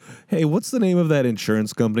Hey, what's the name of that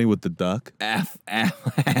insurance company with the duck? Backpack.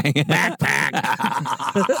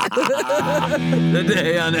 The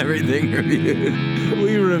day on everything reviewed.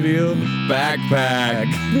 We review Backpack.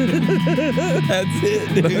 That's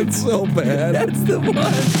it, dude. That's so bad. That's the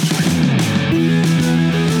one.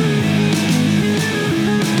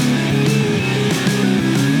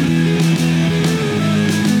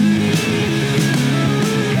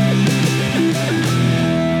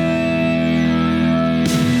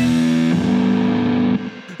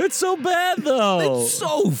 It's so bad, though. It's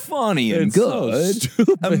so funny and It's so good.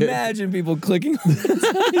 stupid. Imagine people clicking on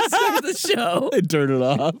the show. They turn it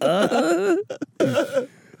off.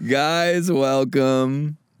 Guys,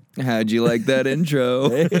 welcome. How'd you like that intro?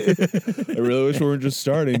 I really wish we weren't just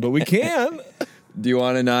starting, but we can. Do you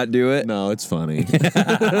want to not do it? No, it's funny.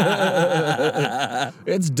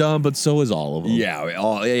 It's dumb, but so is all of them.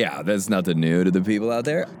 Yeah, that's nothing new to the people out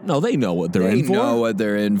there. No, they know what they're They in for. know what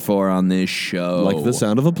they're in for on this show. Like the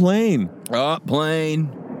sound of a plane. Oh, plane.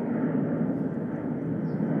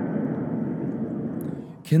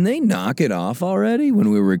 Can they knock it off already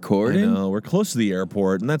when we're I recording? know, we're close to the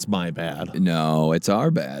airport, and that's my bad. No, it's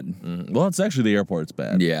our bad. Well, it's actually the airport's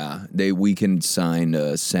bad. Yeah, we can send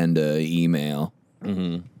a email.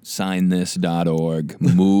 Signthis.org.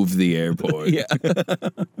 Move the airport. Yeah.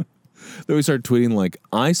 Then we start tweeting like,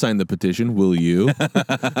 I signed the petition, will you?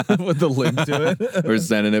 With the link to it. We're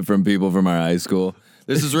sending it from people from our high school.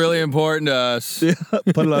 This is really important to us.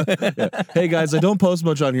 Put it on. Yeah. Hey guys, I don't post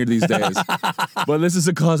much on here these days, but this is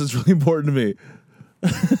a cause that's really important to me.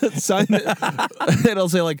 Sign it. And it'll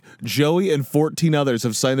say like, Joey and 14 others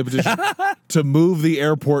have signed the petition to move the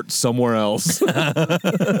airport somewhere else.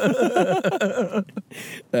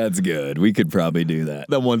 That's good. We could probably do that.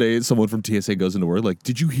 Then one day someone from TSA goes into work like,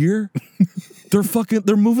 did you hear? They're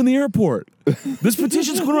moving the airport. This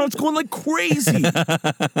petition's going around, it's going like crazy.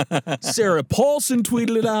 Sarah Paulson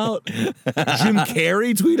tweeted it out. Jim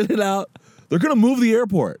Carrey tweeted it out. They're going to move the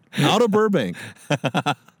airport out of Burbank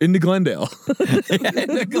into Glendale.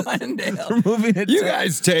 Into Glendale. They're moving it You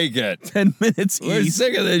guys take it. 10 minutes We're east.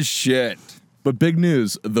 sick of this shit. But big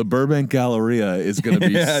news, the Burbank Galleria is going to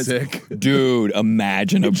be Yes. sick. Dude,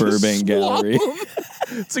 imagine a Burbank gallery.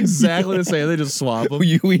 It's exactly the same. They just swap them.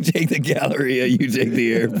 We take the Galleria, you take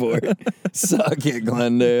the airport. Suck it,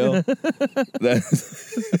 Glendale.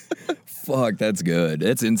 Fuck, that's good.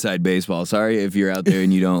 That's inside baseball. Sorry if you're out there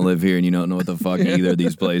and you don't live here and you don't know what the fuck either of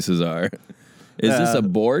these places are. Is this a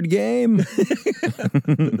board game?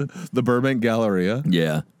 The Burbank Galleria.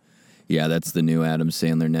 Yeah. Yeah, that's the new Adam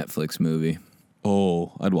Sandler Netflix movie.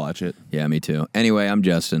 Oh, I'd watch it. Yeah, me too. Anyway, I'm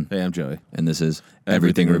Justin. Hey, I'm Joey. And this is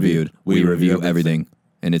Everything Everything Reviewed. Reviewed. We We review review everything.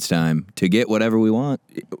 And it's time to get whatever we want.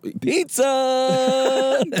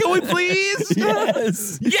 Pizza! Can we please?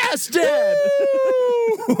 Yes! Yes, Dad!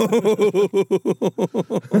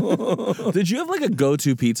 Did you have like a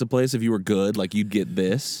go-to pizza place if you were good? Like you'd get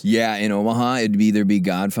this? Yeah, in Omaha, it'd either be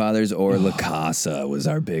Godfather's or La Casa was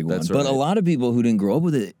our big one. That's But a right. lot of people who didn't grow up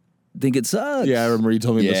with it think it sucks. Yeah, I remember you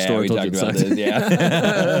told me the Yeah, story. we Told talked you it about sucks. this,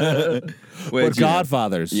 yeah. But Which,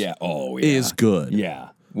 Godfather's yeah. Oh, yeah. is good. Yeah.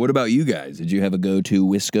 What about you guys? Did you have a go-to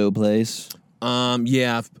Wisco place?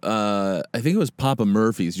 Yeah. I think it was Papa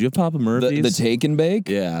Murphy's. Do you have Papa Murphy's? The take and bake?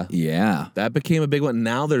 Yeah. Yeah. That became a big one.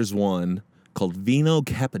 Now there's one called Vino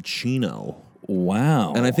Cappuccino.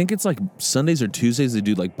 Wow. And I think it's like Sundays or Tuesdays they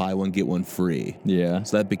do like buy one, get one free. Yeah.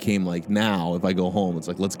 So that became like now if I go home, it's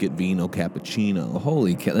like, let's get Vino Cappuccino.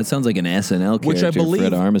 Holy cow, that sounds like an SNL character Which I believe-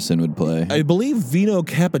 Fred Armisen would play. I believe Vino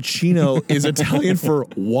Cappuccino is Italian for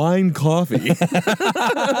wine coffee.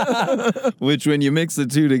 Which, when you mix the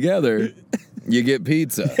two together, you get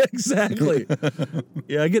pizza. Exactly.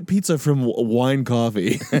 Yeah, I get pizza from wine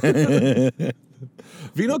coffee.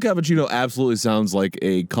 Vino Cappuccino absolutely sounds like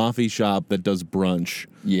a coffee shop that does brunch.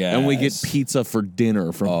 Yes. And we get pizza for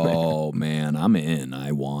dinner from there. Oh, man, I'm in.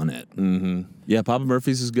 I want it. Yeah, Papa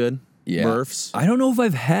Murphy's is good. Yeah. Murph's. I don't know if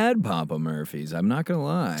I've had Papa Murphy's. I'm not going to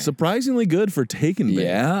lie. Surprisingly good for take and bake.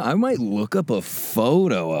 Yeah, I might look up a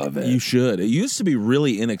photo of it. You should. It used to be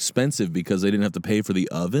really inexpensive because they didn't have to pay for the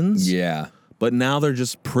ovens. Yeah. But now they're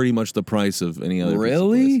just pretty much the price of any other pizza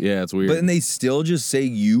Really? place. Yeah, it's weird. But and they still just say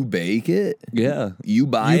you bake it? yeah. You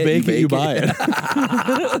buy You it, bake it, you bake buy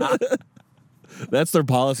it. That's their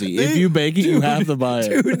policy. If you bake it, you have to buy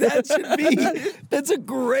it. Dude, that should be. That's a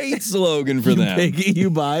great slogan for them. Bake it, you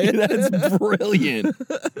buy it. That's brilliant.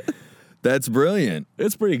 That's brilliant.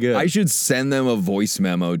 It's pretty good. I should send them a voice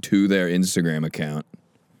memo to their Instagram account.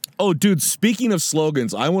 Oh, dude, speaking of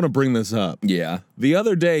slogans, I want to bring this up. Yeah. The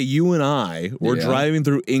other day, you and I were Yeah. driving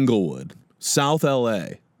through Inglewood, South LA.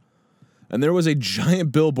 And there was a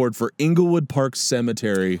giant billboard for Inglewood Park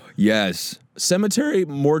Cemetery. Yes. Cemetery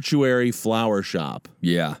Mortuary Flower Shop.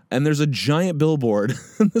 Yeah. And there's a giant billboard.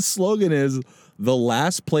 And the slogan is, the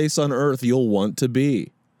last place on earth you'll want to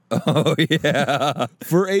be. Oh, yeah.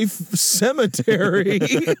 For a cemetery.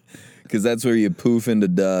 Because that's where you poof into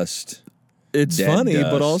dust. It's Dead funny,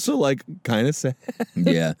 dust. but also like kind of sad.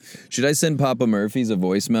 Yeah. Should I send Papa Murphy's a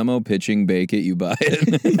voice memo pitching bake it, you buy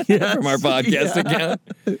it? Yes. From our podcast account?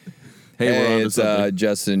 Hey, we're on to it's something.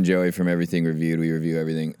 Justin Joey from Everything Reviewed. We review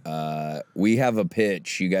everything. We have a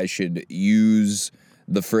pitch. You guys should use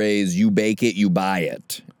the phrase "you bake it, you buy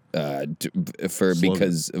it"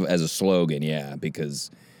 because as a slogan. Yeah,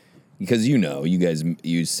 because you guys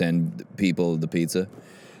send people the pizza.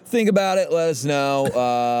 Think about it. Let us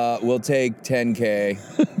know. We'll take $10K.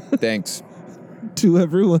 Thanks. To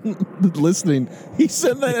everyone listening, he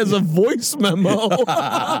sent that as a voice memo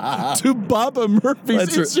to Papa Murphy's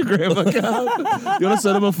Instagram account. You want to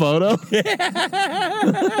send him a photo?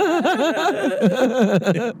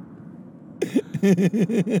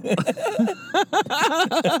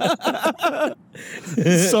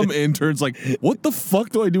 Some intern's like, what the fuck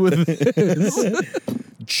do I do with this?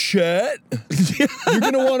 Chet, you're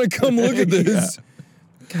going to want to come look at this. Yeah.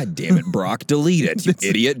 God damn it, Brock. Delete it, you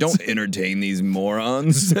idiot. Don't entertain these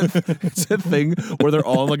morons. It's a thing where they're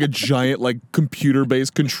all in like a giant like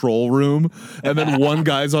computer-based control room, and then one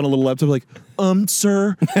guy's on a little laptop like,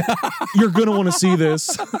 sir, you're going to want to see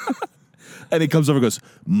this. And he comes over and goes,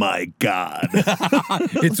 my God.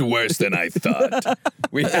 It's worse than I thought.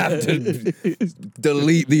 We have to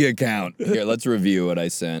delete the account. Here, let's review what I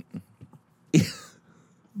sent.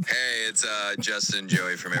 Hey, it's Justin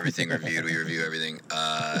Joey from Everything Reviewed. We review everything.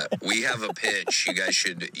 We have a pitch. You guys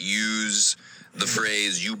should use the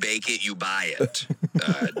phrase "you bake it, you buy it"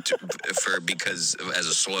 because as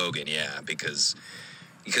a slogan. Yeah, because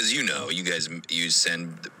you guys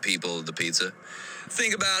send people the pizza.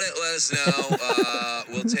 Think about it. Let us know.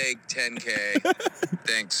 We'll take $10K.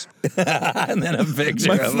 Thanks. And then a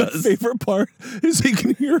picture of us. My favorite part is he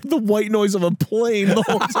can hear the white noise of a plane the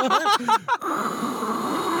whole time.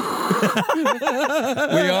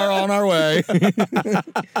 We are on our way.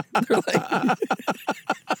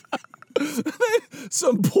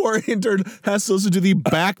 Some poor intern has to listen to the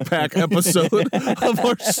backpack episode of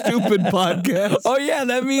our stupid podcast. Oh, yeah,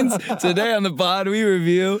 that means today on the pod we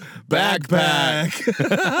review Backpack.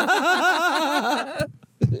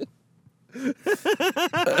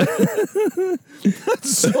 That's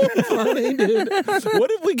so funny, dude.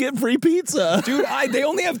 What if we get free pizza? Dude, they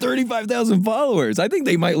only have 35,000 followers. I think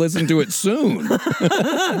they might listen to it soon.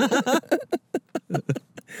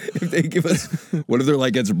 If they give us, what if they're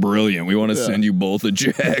like, it's brilliant, we want to send you both a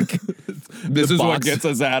check. This is what gets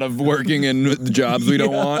us out of working in the jobs we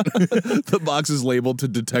don't want. The box is labeled to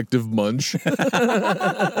Detective Munch.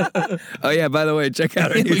 Oh yeah, by the way, check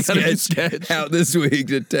out our new sketch out this week,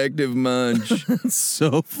 Detective Munch.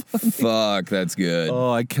 So funny. Fuck, that's good.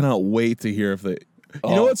 Oh, I cannot wait to hear if they.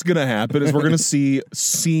 You know what's gonna happen is we're gonna see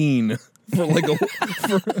Scene for like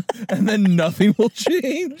and then nothing will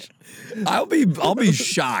change. I'll be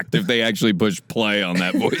shocked if they actually push play on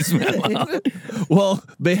that voicemail. Well,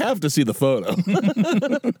 they have to see the photo.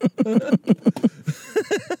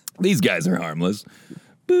 These guys are harmless.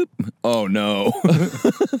 Boop. Oh no.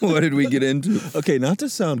 What did we get into? Okay, not to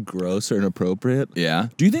sound gross or inappropriate. Yeah.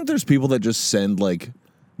 Do you think there's people that just send like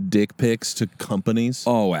dick pics to companies?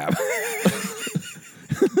 Oh wow.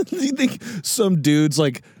 Do you think some dude's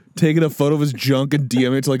like taking a photo of his junk and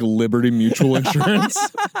DMing it to like Liberty Mutual Insurance?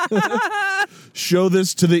 Show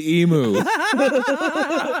this to the emu.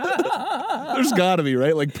 There's gotta be,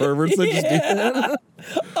 right? Like perverts that just do that.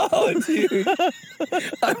 Oh, dude.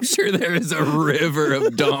 I'm sure there is a river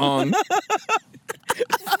of dong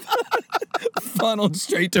funneled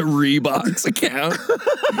straight to Reebok's account.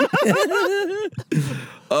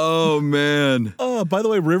 Oh, man. Oh, by the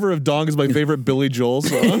way, River of Dong is my favorite Billy Joel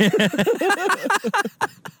song.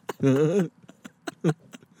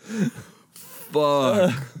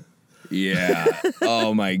 Fuck. Yeah.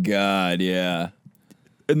 Oh, my God. Yeah.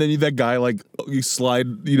 And then that guy, like, you slide,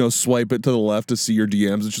 swipe it to the left to see your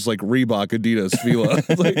DMs. It's just like Reebok, Adidas, Fila.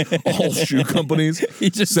 It's like all shoe companies. He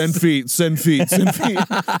just send feet.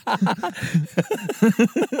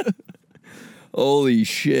 Holy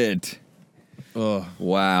shit. Oh,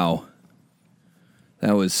 wow.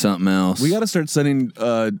 That was something else. We got to start sending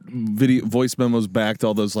voice memos back to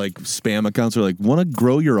all those like spam accounts. Are like, want to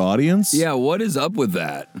grow your audience? Yeah, what is up with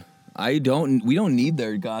that? We don't need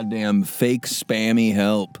their goddamn fake spammy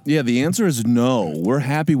help. Yeah, the answer is no. We're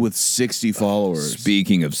happy with 60 followers.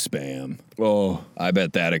 Speaking of spam, I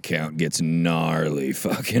bet that account gets gnarly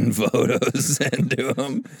fucking photos sent to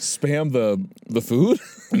them. Spam the food?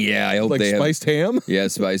 Yeah, I hope Like they spiced ham? have. Yeah,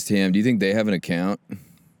 spiced ham. Do you think they have an account?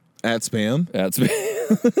 At spam? At spam.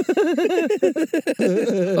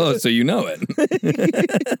 Oh, so you know it.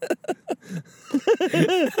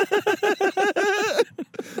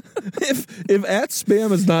 If at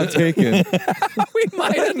spam is not taken, We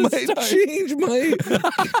might change my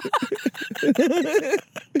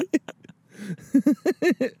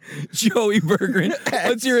Joey Bergeron.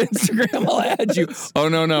 What's your Instagram? I'll add you. Oh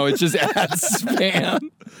no, it's just at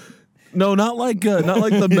spam. No, not like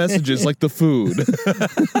the messages, like the food.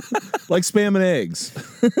 Like spam and eggs.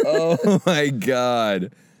 Oh my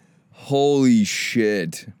god. Holy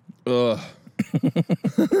shit. Ugh.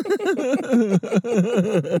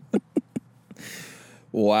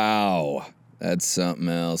 Wow. That's something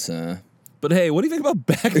else, huh? But hey, what do you think about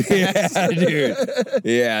backpacks? Yeah, dude.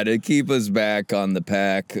 Yeah, to keep us back on the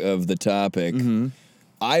pack of the topic. Mm-hmm.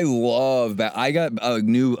 I love I got a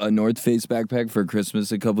North Face backpack for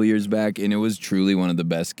Christmas a couple years back, and it was truly one of the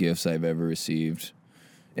best gifts I've ever received.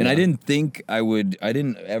 And I didn't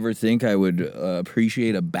ever think I would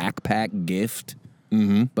appreciate a backpack gift.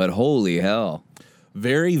 Mm-hmm. But holy hell.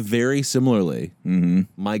 Very, very similarly,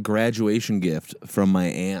 my graduation gift from my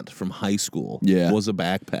aunt from high school was a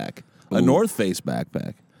backpack. A North Face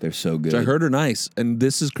backpack. They're so good. Which I heard are nice. And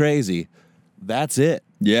this is crazy. That's it.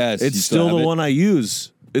 Yes. It's still the one I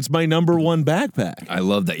use. It's my number one backpack. I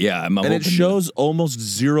love that. Yeah. And it shows almost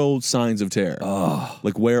zero signs of tear. Oh.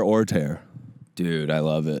 Like wear or tear. Dude, I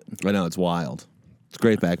love it. I know, it's wild. It's a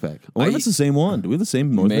great backpack. I wonder if it's the same one. Do we have the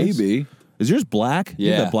same North Face? Maybe. Is yours black?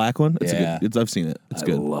 Yeah. That black one? It's Yeah. I've seen it. It's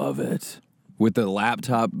good. I love it. With the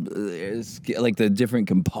laptop, like the different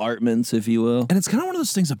compartments, if you will. And it's kind of one of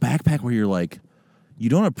those things, a backpack, where you're like, you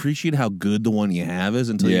don't appreciate how good the one you have is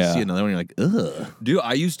until you see another one. You're like, ugh. Dude,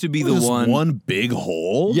 I used to be What the is this, one. one big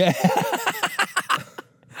hole? Yeah. I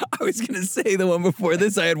was going to say the one before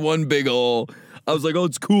this, I had one big hole. I was like, oh,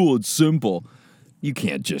 it's cool. It's simple. You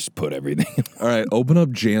can't just put everything. All right, open up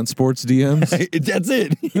JanSports DMs That's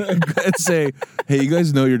it. and say, hey, you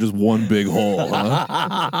guys know you're just one big hole,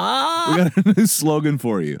 huh? We got a new slogan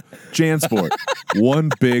for you. JanSport,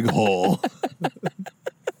 one big hole.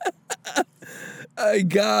 I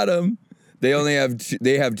got them. They only have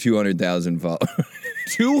they have 200,000 followers.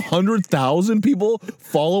 200,000 people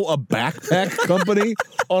follow a backpack company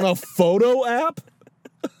on a photo app?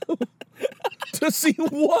 To see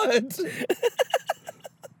what?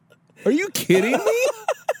 Are you kidding me?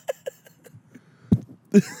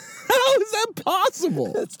 How is that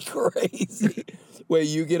possible? That's crazy. Wait,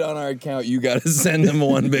 you get on our account, you got to send them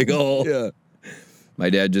one big hole. Yeah. My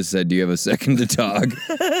dad just said, do you have a second to talk?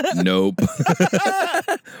 Nope.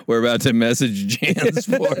 We're about to message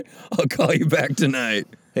JanSport. I'll call you back tonight.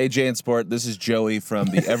 Hey, JanSport, this is Joey from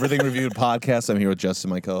the Everything Reviewed podcast. I'm here with Justin,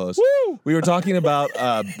 my co-host. Woo! We were talking about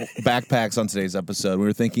backpacks on today's episode. We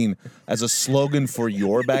were thinking, as a slogan for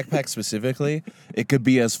your backpack specifically, it could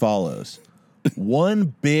be as follows.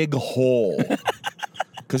 One big hole.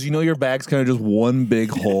 Because you know your bag's kind of just one big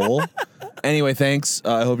hole. Anyway, thanks.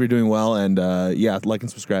 I hope you're doing well. And yeah, like and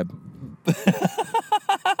subscribe.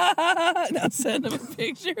 Now send him a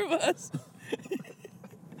picture of us.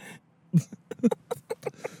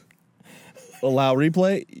 Allow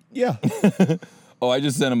replay? Yeah. Oh, I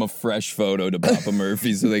just sent him a fresh photo to Papa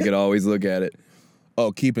Murphy so they could always look at it.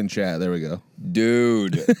 Oh, keep in chat. There we go.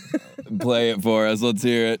 Dude, play it for us. Let's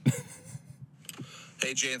hear it.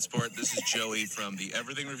 Hey, JanSport, this is Joey from the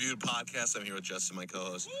Everything Reviewed podcast. I'm here with Justin, my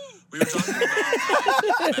co-host. We were talking about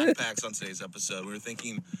backpacks on today's episode. We were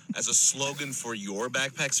thinking, as a slogan for your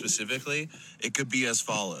backpack specifically, it could be as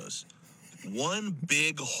follows. One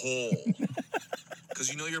big hole. Because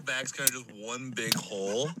you know your bag's kind of just one big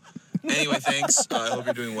hole. Anyway, thanks. I hope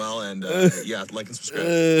you're doing well. And yeah, like and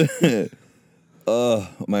subscribe. Oh,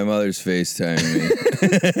 my mother's FaceTiming me.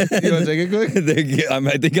 You want to take it quick?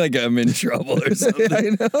 I think like I'm in trouble or something. I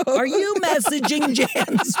know. Are you messaging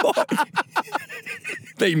JanSport?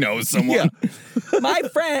 They know someone. Yeah. My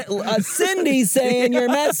friend Cindy's saying you're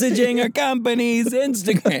messaging her company's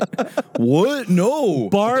Instagram. What? No.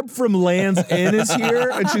 Barb from Land's End is here,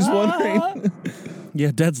 and she's wondering.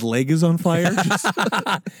 Yeah, Dad's leg is on fire.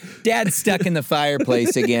 Dad's stuck in the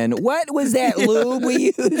fireplace again. What was that lube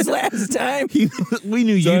we used last time? We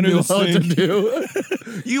knew you knew how to do.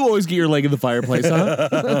 You always get your leg in the fireplace,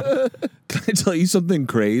 huh? Can I tell you something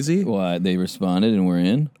crazy? What? They responded and we're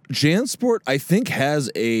in? JanSport, I think, has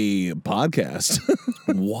a podcast.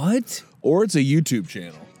 What? or it's a YouTube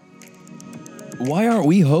channel. Why aren't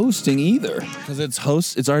we hosting either? Because it's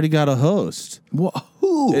already got a host.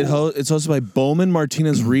 Who? It's hosted by Bowman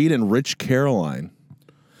Martinez Reed and Rich Caroline.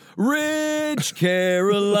 Rich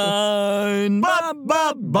Caroline. Ba,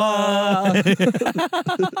 ba, ba.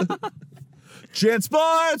 Chance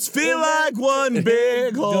Sports feel like one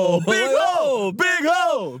big hole. Big hole, big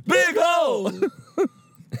hole, big hole.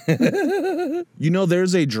 You know,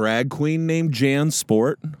 there's a drag queen named Jan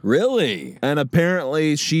Sport, Really? and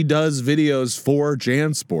apparently she does videos for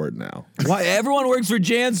Jan Sport now. Why everyone works for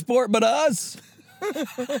Jansport but us?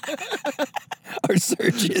 Our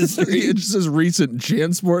search history. It just says recent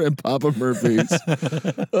Jan Sport and Papa Murphy's.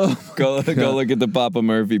 Go look at the Papa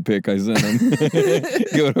Murphy pic I sent him.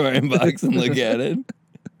 Go to our inbox and look at it.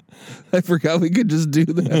 I forgot we could just do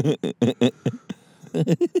that.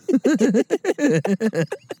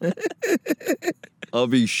 I'll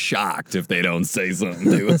be shocked if they don't say something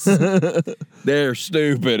to us. They're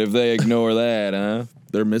stupid if they ignore that, huh?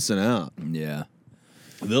 They're missing out. Yeah.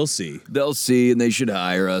 They'll see. They'll see, and they should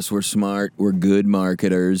hire us. We're smart. We're good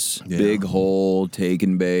marketers. Yeah. Big hole, take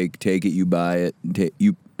and bake. Take it, you buy it.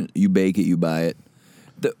 You bake it, you buy it.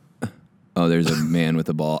 Oh, there's a man with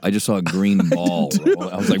a ball. I just saw a green ball roll.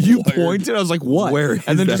 I was like, You what? pointed. I was like, what? Where is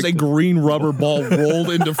and then that just a green rubber ball rolled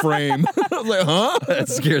into frame. I was like, huh? That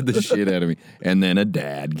scared the shit out of me. And then a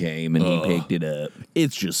dad came and he picked it up.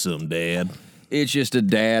 It's just some dad. It's just a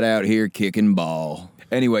dad out here kicking ball.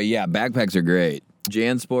 Anyway, yeah, backpacks are great.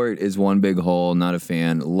 Jansport is one big hole. Not a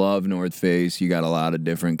fan. Love North Face. You got a lot of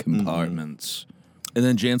different compartments. And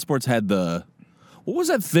then Jansport's had what was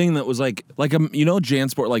that thing that was like you know,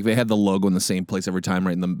 Jansport, like they had the logo in the same place every time,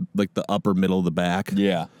 right in the upper middle of the back.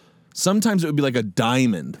 Yeah. Sometimes it would be like a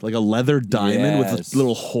diamond, like a leather diamond with Yes. a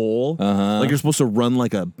little hole. Uh-huh. Like you're supposed to run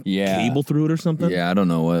like a Yeah. cable through it or something. Yeah, I don't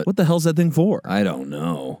know what. What the hell's that thing for? I don't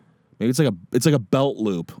know. Maybe it's like a belt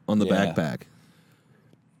loop on the Yeah. backpack.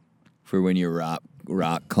 For when you're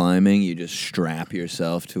rock climbing, you just strap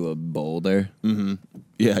yourself to a boulder.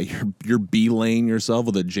 Yeah, you're belaying yourself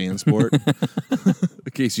with a Jansport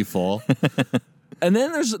in case you fall. And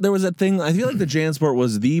then there was that thing. I feel like the Jansport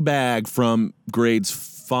was the bag from grades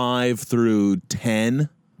 5 through 10,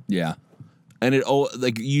 Yeah. and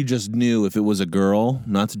like you just knew if it was a girl.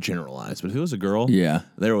 Not to generalize, but if it was a girl, Yeah.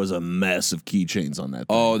 there was a mess of keychains on that thing.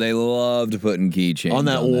 Oh, they loved putting keychains On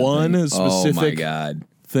that one thing. specific- Oh my god.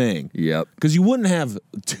 thing. Yep. Because you wouldn't have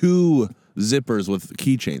 2 zippers with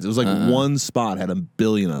keychains. It was like one spot had a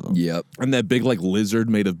billion of them. Yep. And that big like lizard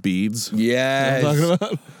made of beads. Yes. I'm talking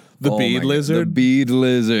about the Oh bead my God, lizard. The bead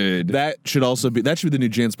lizard. That should be the new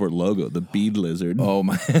Jansport logo, the bead lizard. Oh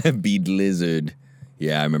my bead lizard.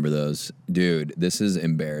 Yeah, I remember those. Dude, this is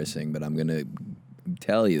embarrassing, but I'm gonna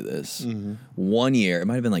tell you this. 1 year, it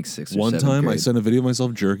might have been like 6 or 7. One time I grade. sent a video of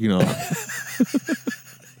myself jerking off.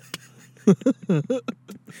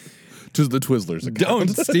 To the Twizzlers account. Don't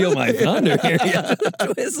steal my thunder here. Yeah, the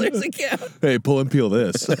Twizzlers account. Hey, pull and peel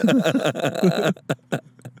this.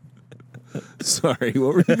 Sorry,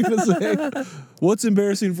 what were you gonna say? What's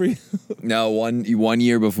embarrassing for you? No, one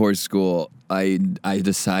year before school, I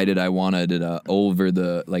decided I wanted it over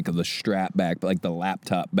the strap back, like the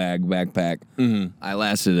laptop backpack. I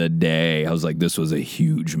lasted a day. I was like, this was a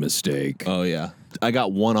huge mistake. Oh yeah, I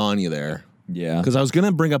got one on you there. Yeah. Because I was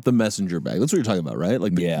gonna bring up the messenger bag. That's what you're talking about, right?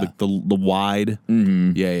 Like the wide.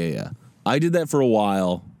 Mm-hmm. Yeah. I did that for a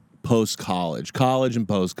while, post college and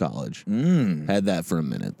post college. Had that for a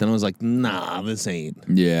minute. Then I was like, nah, this ain't.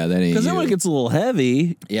 Yeah, that ain't Because then you. when it gets a little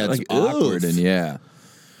heavy, Yeah, it's like, awkward oof. and yeah.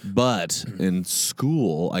 But in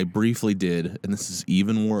school, I briefly did, and this is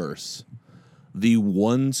even worse. The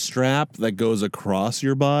one strap that goes across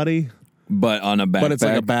your body. But on a backpack. But it's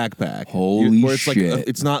like a backpack. Holy where it's shit. Like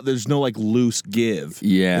it's not. There's no like loose give.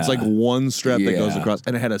 Yeah. It's like one strap that goes Yeah. across,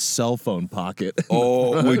 and it had a cell phone pocket.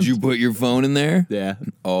 Oh, would you put your phone in there? Yeah.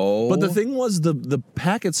 Oh. But the thing was, the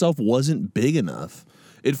pack itself wasn't big enough.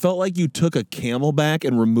 It felt like you took a Camelback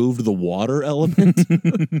and removed the water element.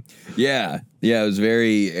 Yeah. Yeah, it was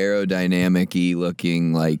very aerodynamic-y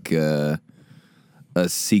looking, like a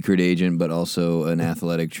secret agent, but also an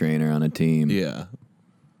athletic trainer on a team. Yeah.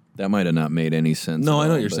 That might have not made any sense. No, at I know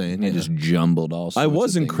all, what you're but saying, I yeah. just jumbled all sorts I of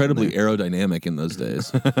was things in incredibly there. aerodynamic in those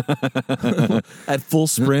days. At full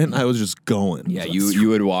sprint, I was just going. Yeah, you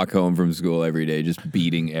would walk home from school every day just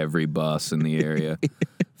beating every bus in the area.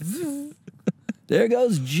 There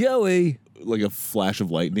goes Joey. like a flash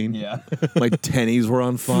of lightning. Yeah. My tennies were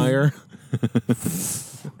on fire.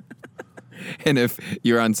 And if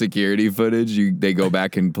you're on security footage, they go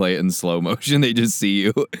back and play it in slow motion. They just see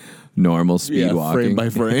you normal speed walking. frame by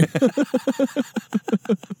frame.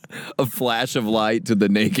 A flash of light to the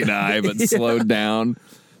naked eye, but slowed down.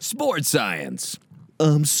 Sports science.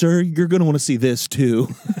 Sir, you're going to want to see this too.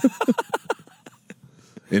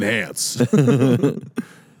 Enhance.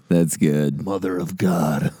 That's good. Mother of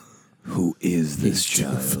God. Who is this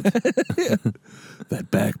child? That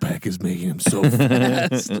backpack is making him so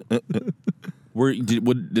fast.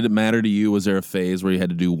 Did it matter to you? Was there a phase where you had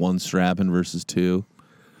to do one strapping versus two?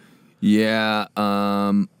 Yeah,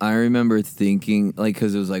 I remember thinking, like,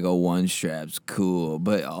 because it was like, one strap's cool,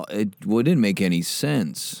 but it wouldn't make any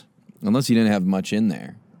sense unless you didn't have much in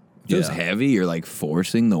there. If it was heavy, you're like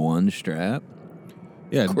forcing the one strap.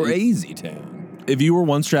 Yeah, Crazy town. If you were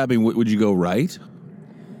one strapping, would you go right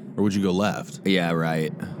or would you go left? Yeah,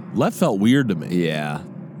 right. Left felt weird to me. Yeah.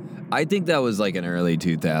 I think that was like an early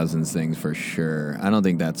 2000s thing for sure. I don't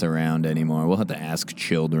think that's around anymore. We'll have to ask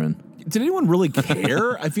children. Did anyone really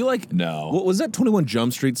care? I feel like No. What was that? 21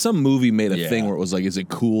 Jump Street. Some movie made a Yeah. thing where it was like, is it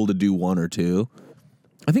cool to do one or two?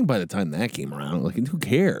 I think by the time that came around, like, who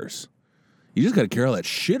cares? You just got to carry all that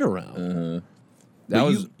shit around. That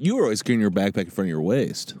was you were always carrying your backpack in front of your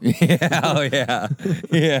waist. Yeah, oh yeah.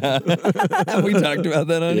 Yeah. Have we talked about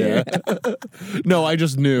that on here? No, I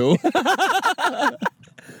just knew. I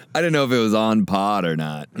didn't know if it was on pod or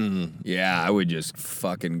not. Yeah, I would just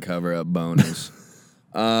fucking cover up boners.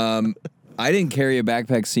 I didn't carry a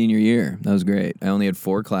backpack senior year. That was great. I only had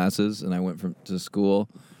 4 classes, and I went to school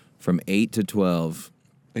from 8 to 12.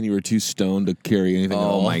 And you were too stoned to carry anything at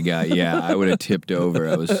Oh all. my God, yeah. I would have tipped over.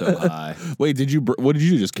 I was so high. Wait, what did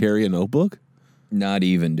you do? Just carry a notebook? Not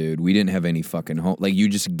even, dude. We didn't have any fucking home. Like, you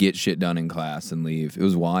just get shit done in class and leave. It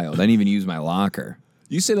was wild. I didn't even use my locker.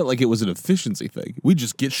 You said it like it was an efficiency thing. We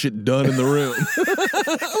just get shit done in the room.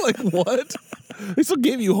 Like, what? They still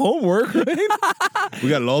gave you homework, right? We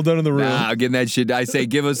got it all done in the room. Nah, getting that shit. I say,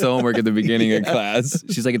 give us the homework at the beginning of class.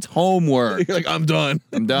 She's like, it's homework. You're like, I'm done.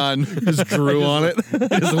 I'm done. Just drew on it.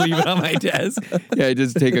 Just leave it on my desk. Yeah, I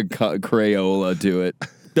just take a Crayola to it.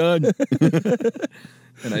 Done.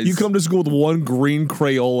 And You come to school with one green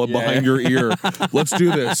Crayola behind your ear. Let's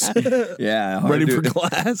do this. Yeah, Ready for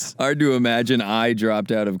class? Hard to imagine I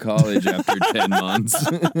dropped out of college after 10 months.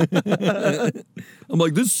 I'm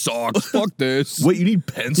like, this sucks. Fuck this. Wait, you need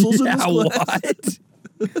pencils in this class? what?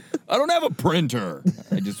 I don't have a printer.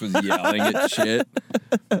 I just was yelling at shit.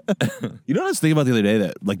 You know what I was thinking about the other day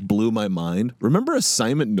that like blew my mind? Remember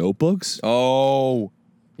assignment notebooks? Oh,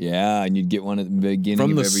 yeah, and you'd get one at the beginning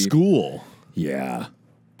From of the every school. Yeah,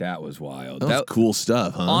 that was wild. That was cool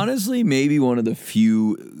stuff, huh? Honestly, maybe one of the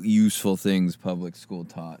few useful things public school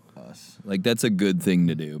taught us. Like, that's a good thing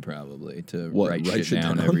to do, probably, to write shit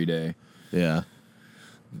down every day. Yeah.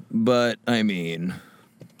 But, I mean,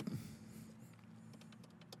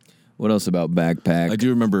 what else about backpack? I do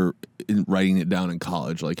remember writing it down in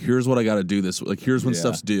college. Like, here's what I got to do this. Like, here's when Yeah.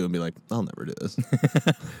 stuff's due. And be like, I'll never do this.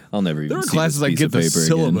 I'll never even There were see classes this I piece get of the paper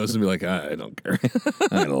syllabus and be like, I don't care. Again.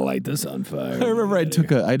 I'm gonna light this on fire. I remember I had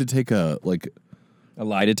to take a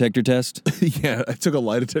lie detector test. yeah, I took a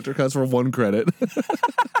lie detector class for 1 credit.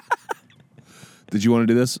 Did you want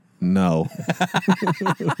to do this? No.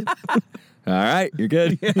 All right, you're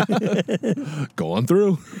good. Go on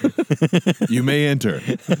through. You may enter.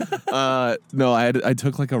 No, I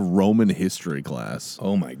took like a Roman history class.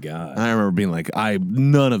 Oh my God. I remember being like,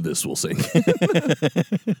 none of this will sink.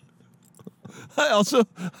 I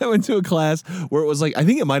went to a class where it was like, I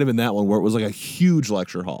think it might have been that one where it was like a huge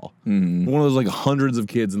lecture hall. One of those like hundreds of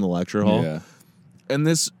kids in the lecture hall. Yeah. And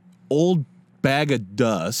this old bag of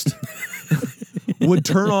dust would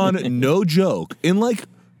turn on, no joke, in like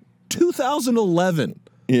 2011.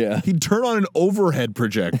 Yeah. He'd turn on an overhead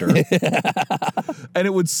projector and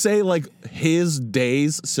it would say like his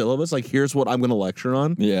day's syllabus, like here's what I'm going to lecture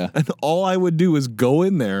on. Yeah. And all I would do is go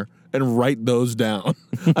in there and write those down.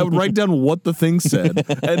 I would write down what the thing said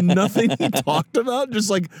and nothing he talked about, just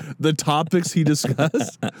like the topics he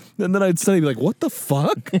discussed. And then I'd study, be like, what the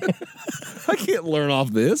fuck? I can't learn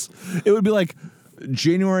off this. It would be like,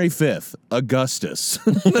 January 5th, Augustus.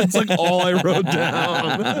 That's like all I wrote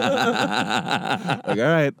down. Like, all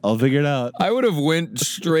right, I'll figure it out. I would have went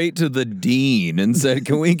straight to the dean and said,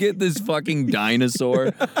 can we get this fucking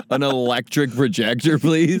dinosaur an electric projector,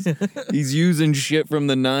 please? He's using shit from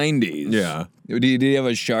the 90s. Yeah. Did he have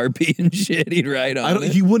a Sharpie and shit he'd write on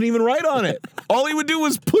it? He wouldn't even write on it. All he would do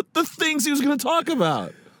was put the things he was going to talk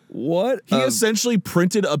about. What? He essentially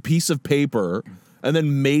printed a piece of paper and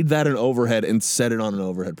then made that an overhead and set it on an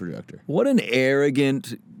overhead projector. What an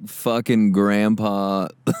arrogant fucking grandpa.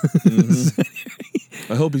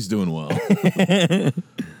 I hope he's doing well.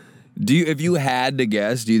 If you had to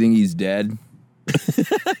guess, do you think he's dead?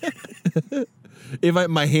 If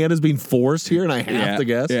my hand is being forced here and I have to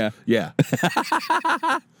guess? Yeah.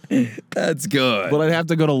 That's good. But I'd have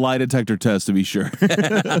to go to lie detector test to be sure.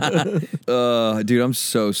 Dude, I'm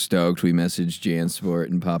so stoked we messaged JanSport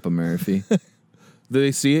and Papa Murphy. Did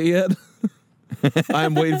they see it yet?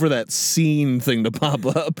 I'm waiting for that scene thing to pop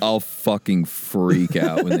up. I'll fucking freak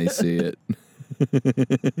out when they see it.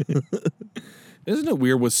 Isn't it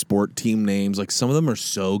weird with sport team names? Like, some of them are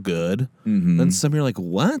so good. Then some you're like,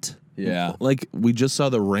 what? Yeah. Like, we just saw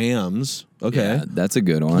the Rams. Okay. Yeah, that's a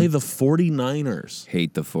good Play one. the 49ers.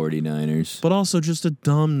 Hate the 49ers. But also just a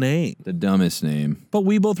dumb name. The dumbest name. But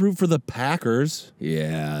we both root for the Packers.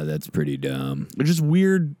 Yeah, that's pretty dumb. They're just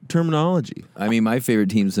weird terminology. I mean, my favorite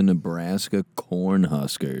team's the Nebraska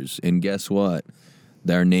Cornhuskers. And guess what?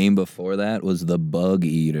 Their name before that was the Bug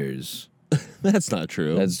Eaters. That's not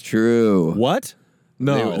true. That's true. What?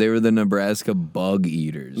 No. They were the Nebraska Bug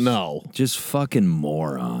Eaters. No. Just fucking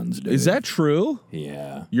morons, dude. Is that true?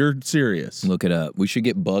 Yeah. You're serious. Look it up. We should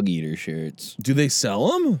get Bug Eater shirts. Do they sell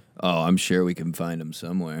them? Oh, I'm sure we can find them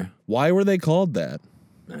somewhere. Why were they called that?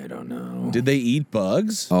 I don't know. Did they eat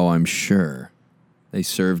bugs? Oh, I'm sure. They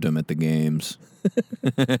served them at the games.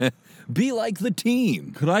 Be like the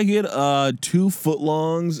team. Could I get 2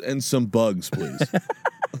 footlongs and some bugs, please?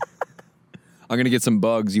 I'm going to get some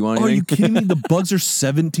bugs. You want Are anything? you kidding me? The bugs are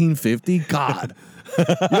 $17.50? God. You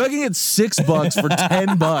know, I can get $6 for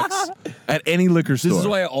 $10 at any liquor store. This is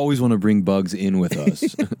why I always want to bring bugs in with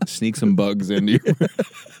us. Sneak some bugs into your...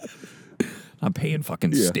 I'm paying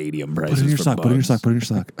fucking stadium prices Put it in your for sock. bugs. Put it in your sock. Put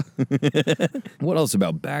it in your sock. What else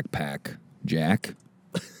about Backpack Jack?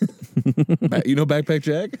 You know Backpack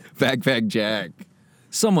Jack? Backpack Jack.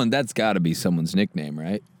 That's got to be someone's nickname,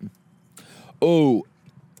 right? Oh,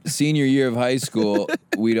 senior year of high school,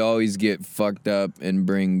 we'd always get fucked up and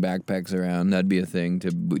bring backpacks around. That'd be a thing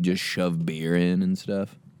to just shove beer in and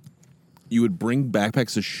stuff. You would bring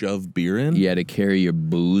backpacks to shove beer in? Yeah, to carry your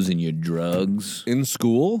booze and your drugs. In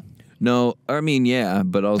school? No, I mean, yeah,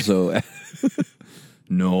 but also...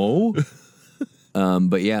 No.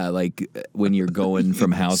 But yeah, like when you're going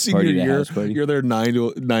from house Senior party to year, house party. you're there 9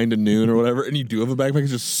 to noon or whatever, and you do have a backpack.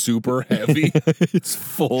 It's just super heavy. It's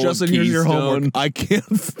full Justin, here's your homework. I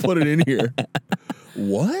can't put it in here.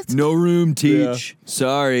 What? No room, teach.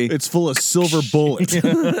 Sorry. It's full of silver bullets. It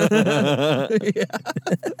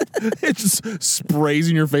just sprays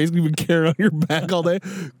in your face. You've been carrying on your back all day.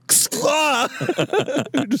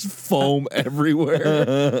 Just foam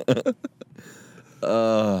everywhere.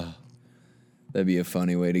 That'd be a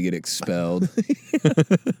funny way to get expelled.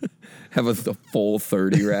 Have a full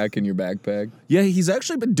 30 rack in your backpack. Yeah, he's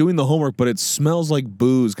actually been doing the homework, but it smells like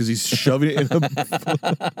booze because he's shoving it in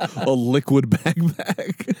a liquid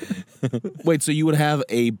backpack. Wait, so you would have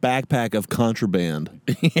a backpack of contraband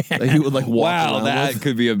that he would like walk around with?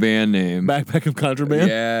 could be a band name. Backpack of contraband?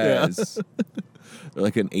 Yes. They're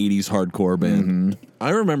like an 80s hardcore band.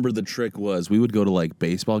 I remember the trick was we would go to like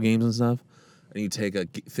baseball games and stuff, and you take a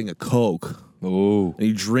thing of Coke. Oh. And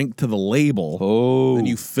you drink to the label. Oh. Then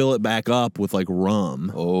you fill it back up with like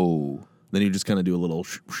rum. Oh. Then you just kind of do a little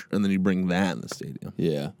and then you bring that in the stadium.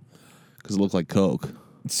 Yeah. Because it looked like Coke.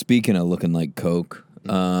 Speaking of looking like Coke,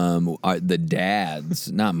 the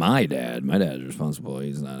dads, not my dad is responsible,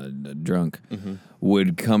 he's not a drunk,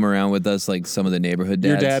 would come around with us like some of the neighborhood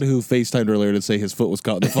dads. Your dad who FaceTimed earlier to say his foot was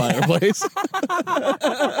caught in the fireplace.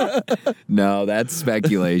 No, that's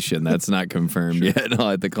speculation. That's not confirmed yet.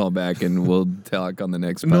 I'll have to call back and we'll talk on the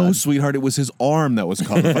next pod. No, sweetheart, it was his arm that was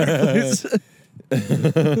caught in the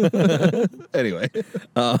fireplace. Anyway.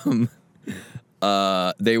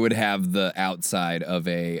 They would have the outside of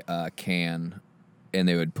a can, and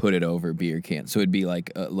they would put it over beer cans. So it'd be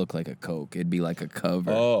like look like a Coke. It'd be like a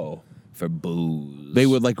cover for booze. They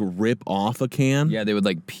would like rip off a can? Yeah, they would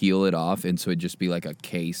like peel it off, and so it'd just be like a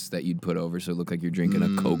case that you'd put over, so it looked like you're drinking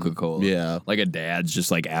a Coca-Cola. Yeah. Like a dad's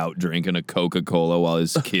just like out drinking a Coca-Cola while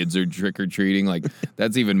his kids are trick-or-treating. Like,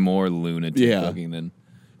 that's even more lunatic looking than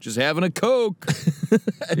just having a Coke.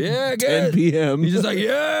 Yeah, 10 p.m. He's just like,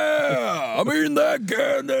 yeah, I'm eating that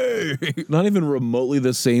candy. Not even remotely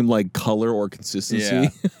the same like color or consistency.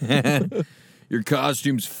 Yeah. Your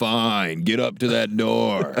costume's fine. Get up to that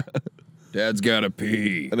door. Dad's got to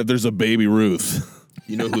pee. And if there's a Baby Ruth,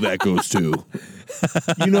 you know who that goes to.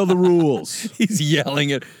 You know the rules. He's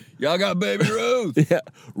yelling it. Y'all got Baby Ruth. Yeah.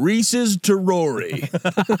 Reese's to Rory.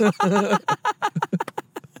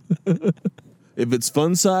 If it's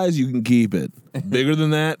fun size, you can keep it. Bigger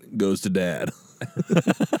than that, goes to Dad.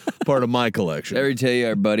 Part of my collection. Did I ever tell you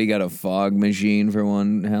our buddy got a fog machine for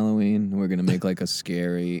one Halloween? We're going to make like a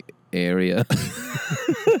scary area.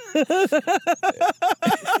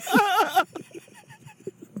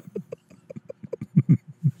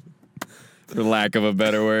 for lack of a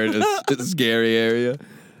better word, a scary area.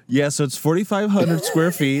 Yeah, so it's 4,500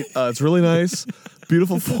 square feet. It's really nice.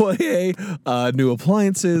 Beautiful foyer, new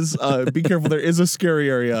appliances. Be careful, there is a scary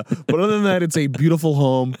area. But other than that, it's a beautiful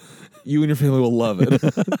home. You and your family will love it.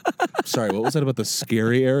 Sorry, what was that about the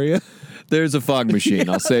scary area? There's a fog machine.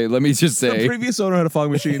 I'll say. Let me just The say. previous owner had a fog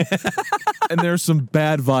machine, and there's some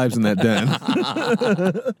bad vibes in that den.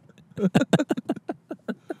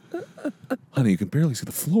 Honey, you can barely see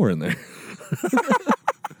the floor in there.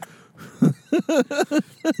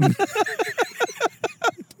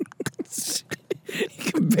 You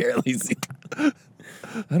can barely see. I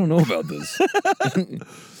don't know about this.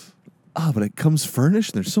 But it comes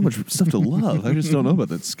furnished. There's so much stuff to love. I just don't know about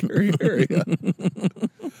that scary area.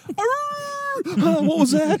 What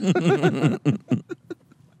was that?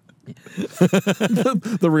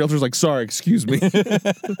 The realtor's like, sorry, excuse me.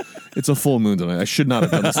 It's a full moon tonight. I should not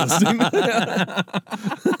have done this listing.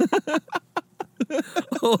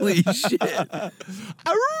 Holy shit.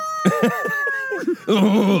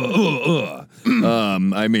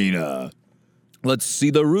 Let's see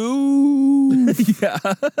the roof. Yeah.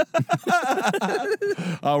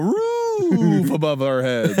 A roof above our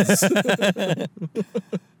heads.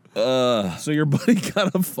 So your buddy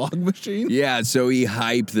got a fog machine? Yeah, so he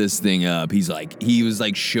hyped this thing up. He was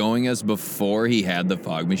showing us before he had the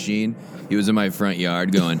fog machine. He was in my front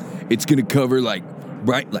yard going, it's gonna cover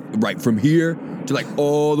right from here to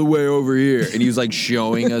all the way over here. And he was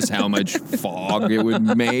showing us how much fog it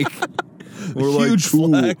would make. We're Huge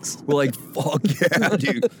flex. We're like, fuck yeah,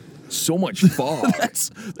 dude. So much fog.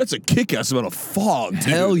 That's a kick-ass amount of fog, dude.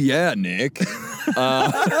 Hell yeah, Nick.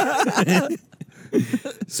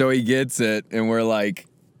 So he gets it, and we're like,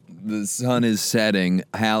 the sun is setting,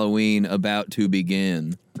 Halloween about to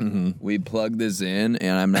begin. Mm-hmm. We plug this in,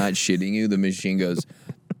 and I'm not shitting you, the machine goes,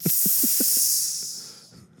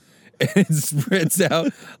 and it spits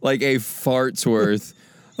out like a fart's worth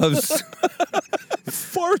of...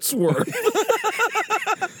 Farts worth.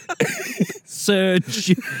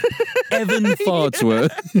 Search Evan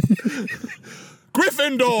Fartsworth.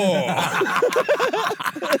 Gryffindor.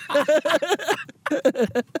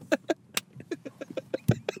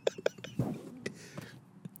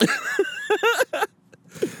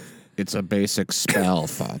 It's a basic spell,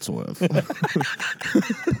 Fartsworth.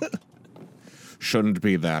 Shouldn't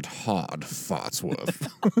be that hard, Fartsworth.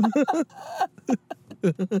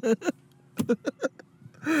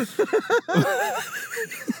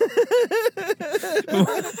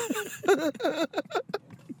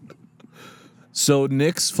 So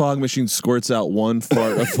Nick's fog machine squirts out one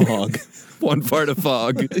fart of fog. One fart of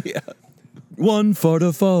fog. Yeah. One fart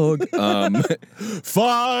of fog.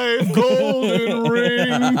 5 golden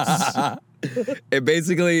rings. It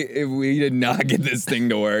basically, if we did not get this thing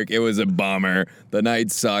to work, it was a bummer. The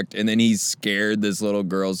night sucked, and then he scared this little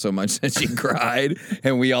girl so much that she cried,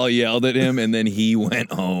 and we all yelled at him, and then he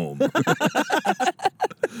went home.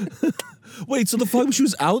 Wait, so the fog machine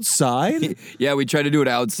was outside? Yeah, we tried to do it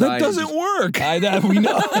outside. That doesn't work. We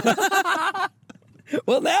know.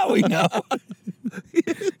 Well, now we know.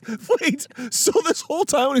 Wait, so this whole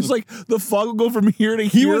time when he's like, the fog will go from here to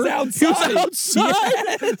here? He was outside. He was outside?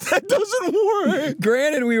 Yes. That doesn't work.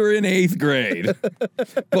 Granted, we were in 8th grade,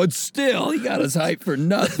 but still, he got us hyped for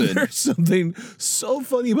nothing. There's something so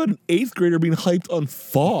funny about an 8th grader being hyped on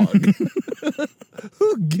fog.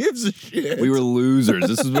 Who gives a shit? We were losers.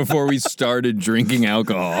 This was before we started drinking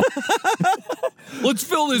alcohol. Let's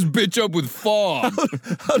fill this bitch up with fog.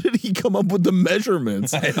 How did he come up with the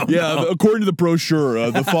measurements? I don't know. According to the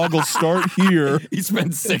brochure, the fog will start here. He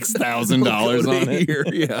spent $6,000 on it. Here,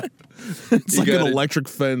 yeah. It's like an electric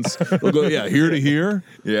fence. They'll go, here to here.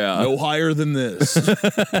 Yeah. No higher than this.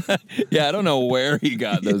 Yeah, I don't know where he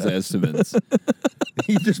got those estimates.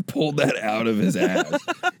 He just pulled that out of his ass.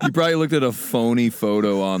 He probably looked at a phony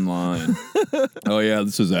photo online. Oh, yeah,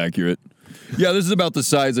 this is accurate. Yeah, this is about the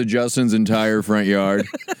size of Justin's entire front yard.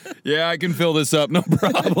 Yeah, I can fill this up, no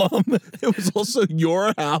problem. It was also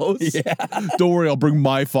your house. Yeah. Don't worry, I'll bring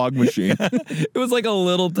my fog machine. It was like a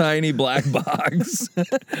little tiny black box. I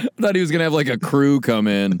thought he was going to have a crew come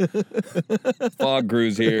in. Fog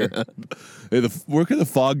crew's here. Hey, where can the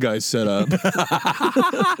fog guys set up?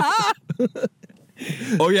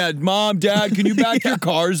 Oh, yeah, Mom, Dad, can you back your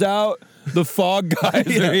cars out? The fog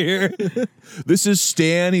guys are here. This is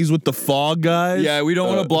Stan. He's with the fog guys. Yeah, we don't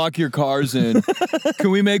want to block your cars in.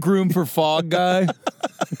 Can we make room for fog guy?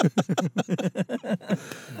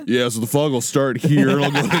 Yeah, so the fog will start here and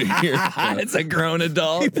I'll go to here. It's a grown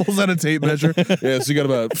adult. He pulls out a tape measure. Yeah, so you got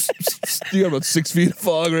about 6 feet of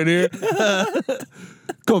fog right here.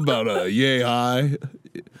 Come about yay high.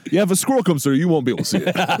 Yeah, if a squirrel comes through, you won't be able to see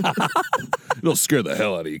it. It'll scare the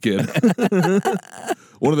hell out of you, kid.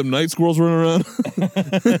 One of them night squirrels running around.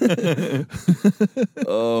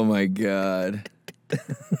 Oh my God.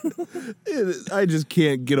 I just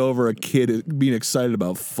can't get over a kid being excited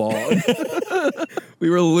about fog. We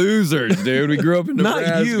were losers, dude. We grew up in Nebraska.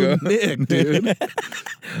 Not you, Nick, dude.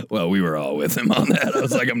 Well, we were all with him on that. I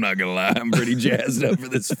was like, I'm not going to lie. I'm pretty jazzed up for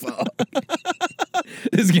this fog.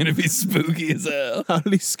 It's going to be spooky as hell. How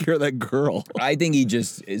did he scare that girl? I think he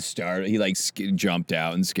just started. He like jumped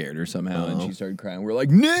out and scared her somehow, and she started crying. We're like,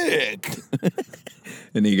 Nick,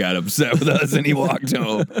 and he got upset with us, and he walked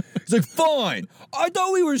home. He's like, fine. I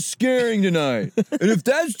thought we were scaring tonight, and if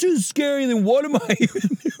that's too scary, then what am I even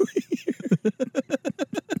doing here?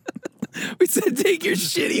 We said, take your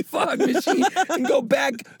shitty fog machine and go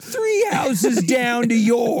back 3 houses down to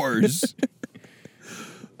yours.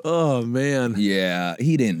 Oh, man. Yeah,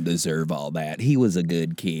 he didn't deserve all that. He was a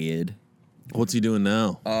good kid. What's he doing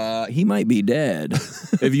now? He might be dead.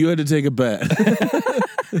 If you had to take a bet.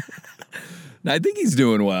 I think he's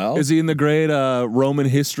doing well. Is he in the great Roman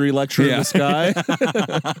history lecture in the sky?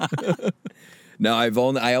 No,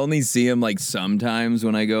 I only see him like sometimes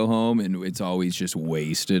when I go home, and it's always just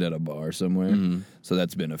wasted at a bar somewhere. Mm-hmm. So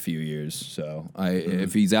that's been a few years. So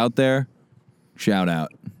if he's out there, shout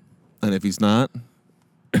out. And if he's not,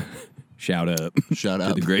 shout up. Shout to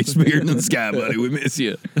out the great spirit in the sky, buddy. We miss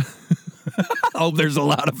you. Hope there's a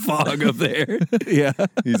lot of fog up there. Yeah.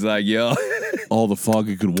 He's like, yo. All the fog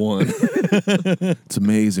you could want. It's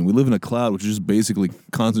amazing. We live in a cloud, which is just basically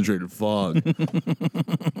concentrated fog.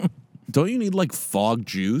 Don't you need like fog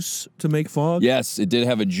juice to make fog? Yes, it did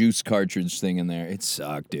have a juice cartridge thing in there. It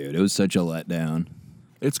sucked, dude. It was such a letdown.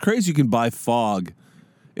 It's crazy you can buy fog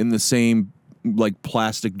in the same like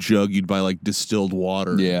plastic jug you'd buy like distilled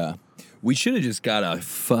water. Yeah. We should have just got a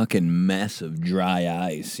fucking mess of dry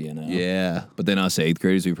ice, you know? Yeah. But then us 8th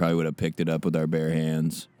graders, we probably would have picked it up with our bare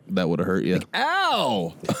hands. That would have hurt you.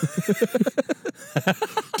 Ow!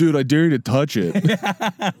 Dude, I dare you to touch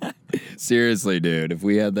it. Seriously, dude, if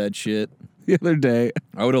we had that shit The other day,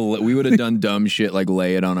 we would have done dumb shit like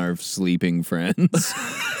lay it on our sleeping friends.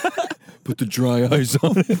 Put the dry ice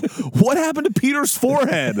on it. what happened to Peter's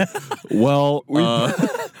forehead? Well,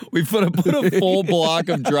 we put a full block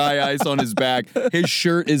of dry ice on his back. His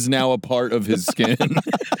shirt is now a part of his skin.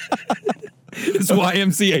 His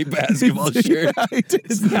YMCA basketball shirt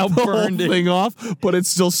is now the burned whole thing off, but it's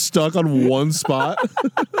still stuck on one spot.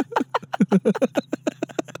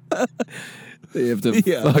 They have to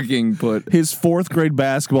fucking put his 4th grade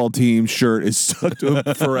basketball team shirt is stuck to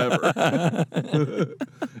him forever.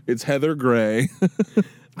 It's Heather Gray. I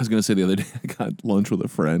was gonna say the other day I got lunch with a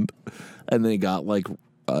friend, and they got like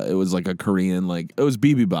it was like a Korean it was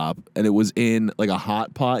bibimbap, and it was in like a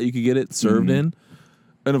hot pot you could get it served in,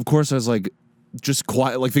 and of course I was like just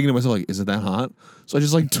quiet, like thinking to myself like, is it that hot? So I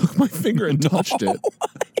just like took my finger and touched it.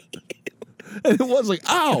 And it was like,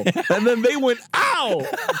 ow. And then they went, ow.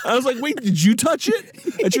 I was like, wait, did you touch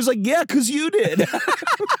it? And she was like, yeah, because you did.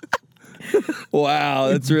 Wow,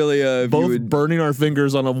 that's really both burning our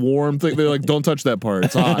fingers on a warm thing. They're like, don't touch that part.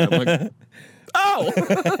 It's hot. I'm like, ow.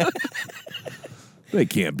 They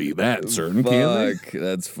can't be that certain, can they?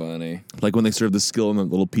 That's funny. Like when they serve the skillet on that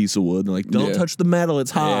little piece of wood, they're like, don't touch the metal,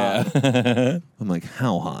 it's hot. Yeah. I'm like,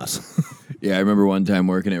 how hot? Yeah, I remember one time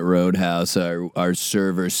working at Roadhouse, our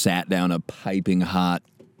server sat down a piping hot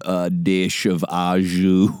dish of au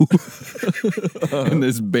jus, and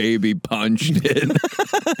this baby punched it,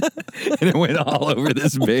 and it went all over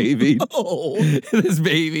this baby. Oh. This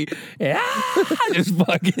baby just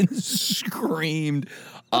fucking screamed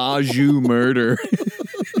au jus murder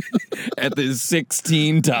at the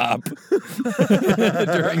 16 top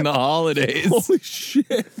during the holidays. Holy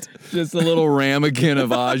shit. Just a little ramekin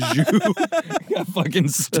of au jus. Got fucking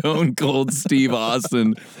stone cold Steve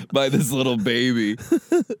Austin by this little baby.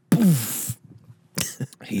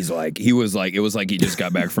 It was like he just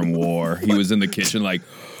got back from war. He was in the kitchen like,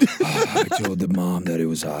 I told the mom that it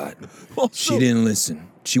was hot. She didn't listen.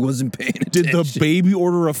 She wasn't paying attention. Did the baby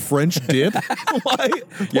order a French dip? Why?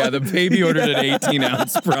 Yeah, the baby ordered an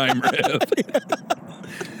 18-ounce prime rib.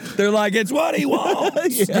 They're like, it's what he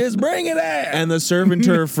wants. Yeah. Just bring it out. And the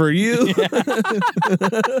servitor for you.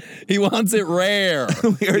 He wants it rare.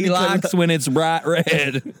 He likes when it's bright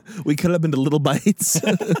red. We cut up into little bites.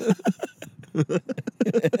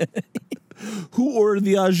 Who ordered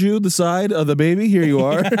the au jus, the side of the baby? Here you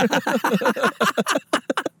are.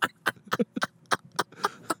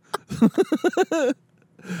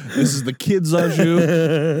 This is the kids' au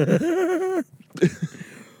jus.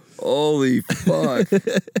 Holy fuck.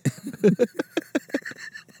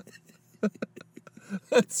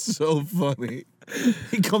 That's so funny.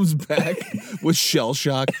 He comes back with shell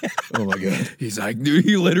shock. Oh my god. He's like, dude,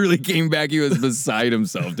 he literally came back. He was beside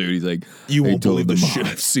himself, dude. He's like, You I won't told believe the the shit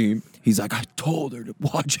mom. I've seen. He's like, I told her to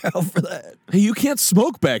watch out for that. Hey, you can't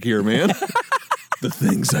smoke back here, man. The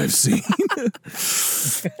things I've seen.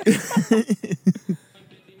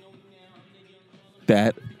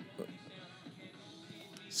 That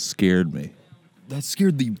scared me. That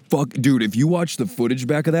scared the fuck, dude. If you watch the footage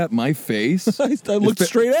back of that, my face, I looked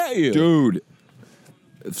straight at you. dude,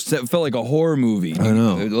 it felt like a horror movie. I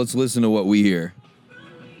know. Let's listen to what we hear.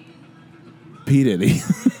 P. Diddy.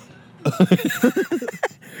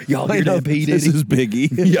 Y'all hear that, P. This Diddy? is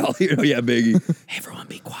Biggie. Y'all hear? Oh, yeah, Biggie. Everyone,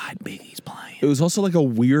 be quiet. Biggie's playing. It was also like a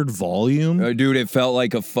weird volume. Dude, it felt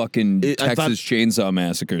like a fucking I thought- Texas Chainsaw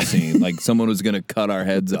Massacre scene. Like someone was gonna cut our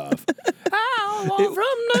heads off.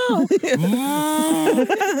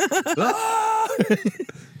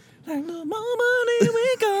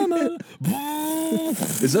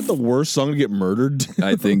 Is that the worst song to get murdered?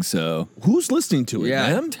 I think so. Who's listening to it,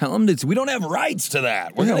 man? tell them we don't have rights to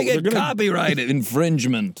that. We're Yeah, gonna get they're gonna- copyright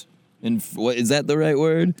infringement. What is that the right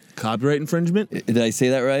word? Copyright infringement? Did I say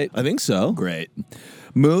that right? I think so. Great.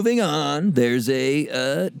 Moving on, there's a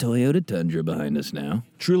Toyota Tundra behind us now.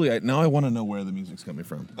 Truly, now I want to know where the music's coming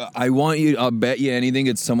from. I'll bet you anything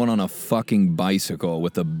it's someone on a fucking bicycle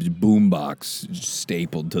with a boombox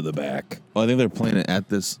stapled to the back. Oh, I think they're playing it at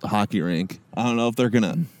this hockey rink. I don't know if they're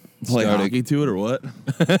gonna play Start it. hockey to it or what.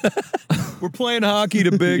 We're playing hockey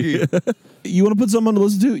to Biggie. You want to put something on to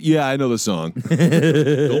listen to? Yeah, I know the song.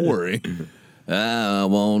 Don't worry. I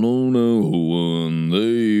wanna know what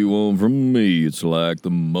they want from me. It's like the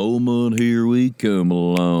moment here we come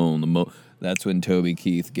along. That's when Toby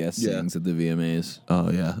Keith guest Yeah. sings at the VMAs. Oh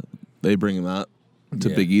yeah, they bring him out to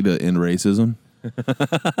Yeah. Biggie to end racism.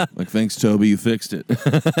 Like, thanks, Toby, you fixed it.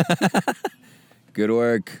 Good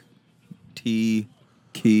work, T.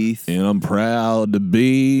 Keith. And I'm proud to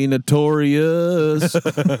be notorious.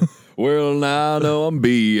 Well, now I know I'm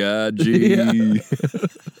B.I.G.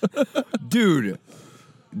 Dude,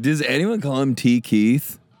 does anyone call him T.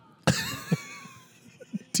 Keith?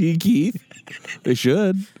 T. Keith. They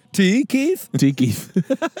should. T. Keith? T. Keith.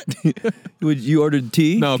 Would you ordered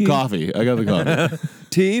tea? No, Keith? coffee. I got the coffee.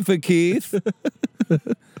 Tea for Keith.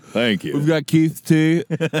 Thank you. We've got Keith's tea.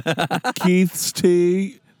 Keith's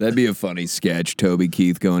tea. That'd be a funny sketch. Toby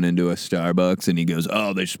Keith going into a Starbucks and he goes,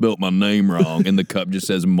 "Oh, they spelt my name wrong," and the cup just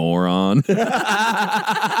says "moron."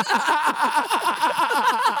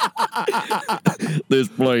 This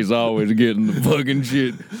place always getting the fucking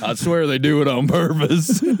shit. I swear they do it on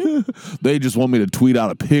purpose. They just want me to tweet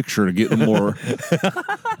out a picture to get them more.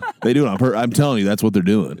 They do it on purpose. I'm telling you, that's what they're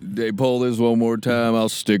doing. They pull this one more time, I'll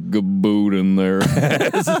stick a boot in there.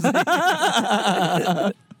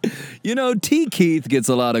 You know, T. Keith gets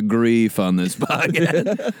a lot of grief on this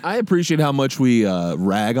podcast. I appreciate how much we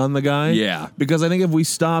rag on the guy. Yeah. Because I think if we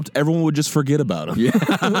stopped, everyone would just forget about him.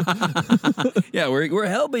 Yeah, we're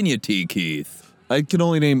helping you, T. Keith. I can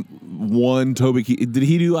only name one Toby Keith. Did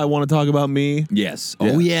he do I Want to Talk About Me? Yes.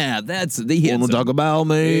 Yeah. Oh, yeah. That's the hit. Want to talk about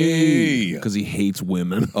me? Hey. Because he hates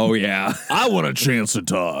women. Oh, yeah. I want a chance to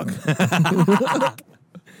talk.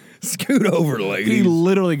 Scoot over, He ladies.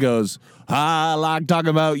 literally goes, I like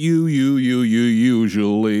talking about you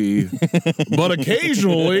usually. But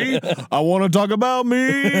occasionally, I want to talk about me.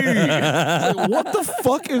 It's like, what the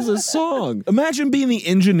fuck is this song? Imagine being the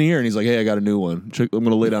engineer and he's like, hey, I got a new one. I'm going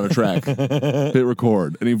to lay down a track. Hit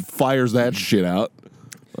record. And he fires that shit out.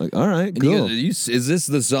 Like, all right, And he cool. goes, is this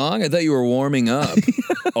the song? I thought you were warming up.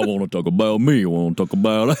 I want to talk about me. I want to talk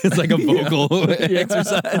about... It's like a vocal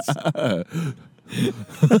exercise.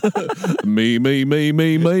 Me. I.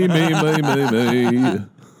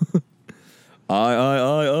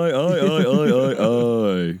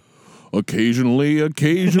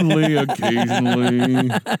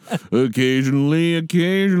 Occasionally.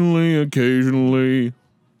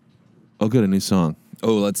 Oh, good, a new song.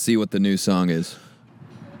 Oh, let's see what the new song is.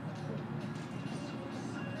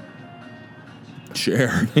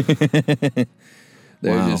 Share. They're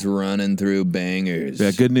Wow. just running through bangers.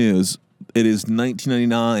 Yeah, good news. It is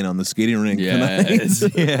 1999 on the skating rink Yes,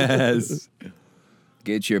 tonight. yes.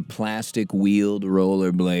 Get your plastic wheeled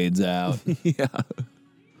rollerblades out. Yeah.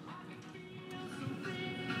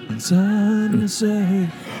 Inside you say,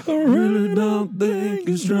 I really don't think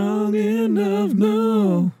you're strong enough,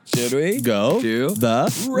 no. Should we Go to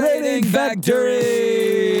the Rating Factory?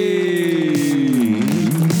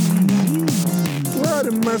 What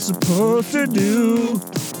am I supposed to do?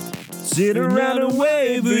 Sit around and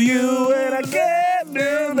wait for you, and I can't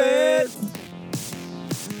do that.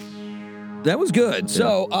 That was good.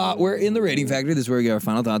 So we're in the Rating Factory. This is where we get our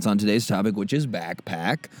final thoughts on today's topic, which is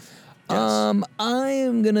backpack. I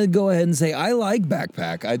am going to go ahead and say I like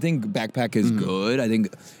backpack. I think backpack is good. I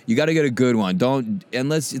think you got to get a good one. Don't,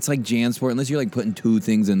 unless it's like JanSport, unless you're like putting two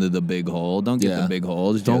things into the big hole. Don't get the big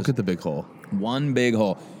holes. Don't get the big hole. One big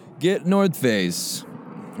hole. Get North Face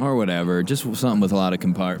or whatever. Just something with a lot of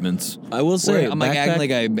compartments. I will say, I'm like acting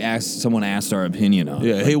like someone asked our opinion on it.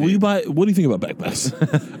 Yeah. Like, Hey, will you buy? What do you think about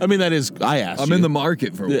backpacks? I mean, that is. I asked. I'm you. in the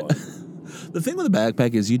market for one. The thing with a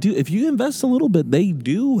backpack is if you invest a little bit, they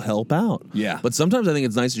do help out. Yeah. But sometimes I think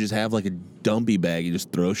it's nice to just have like a dumpy bag you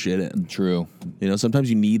just throw shit in. True. You know, sometimes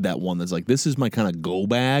you need that one that's like, this is my kind of go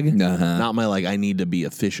bag, not my like, I need to be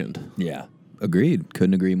efficient. Yeah. Agreed.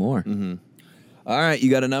 Couldn't agree more. Mm-hmm. All right.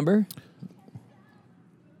 You got a number?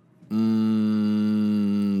 Do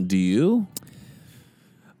you?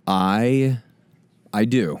 I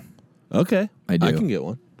do. Okay. I do. I can get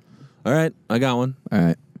one. All right. I got one. All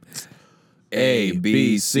right. A,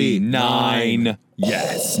 B, C, 9.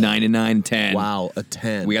 Yes. 9 and 9, 10. Wow. A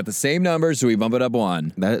 10. We got the same number, so we bump it up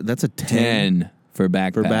 1. That's a 10 for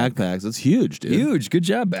backpack. For backpacks. That's huge, dude. Huge. Good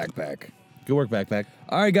job, backpack. Good work, backpack.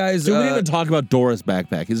 All right, guys. So we didn't even talk about Doris'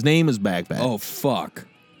 backpack. His name is Backpack. Oh, fuck.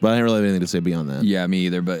 But I didn't really have anything to say beyond that. Yeah, me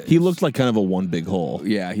either, but... He looked like kind of a one big hole.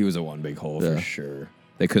 Yeah, he was a one big hole for sure.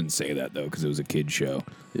 They couldn't say that, though, because it was a kid's show.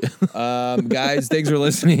 Guys, thanks for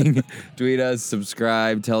listening. Tweet us,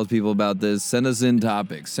 subscribe, tell people about this. Send us in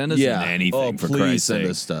topics. Send us in anything, for please Christ's send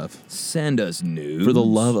sake. us stuff. Send us nudes. For the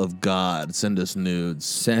love of God, send us nudes.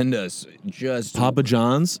 Send us just... Papa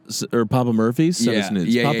John's or Papa Murphy's, send us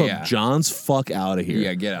nudes. Yeah, Papa yeah. John's, fuck out of here.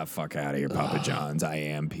 Yeah, get the fuck out of here, Papa John's. I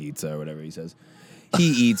am pizza, or whatever he says.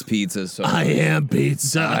 He eats pizza, so... I am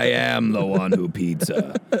pizza. I am the one who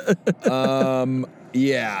pizza.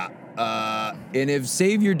 Yeah. And if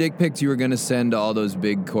Save Your Dick Pics you were going to send to all those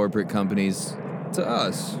big corporate companies, to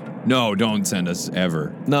us. No, don't send us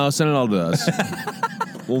ever. No, send it all to us.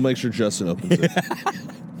 We'll make sure Justin opens it.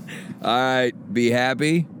 All right. Be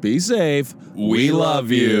happy. Be safe. We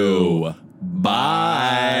love you.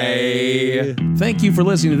 Bye. Thank you for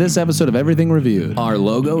listening to this episode of Everything Reviewed. Our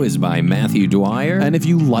logo is by Matthew Dwyer. And if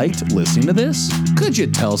you liked listening to this, could you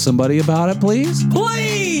tell somebody about it, please?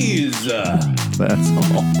 please! That's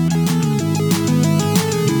all.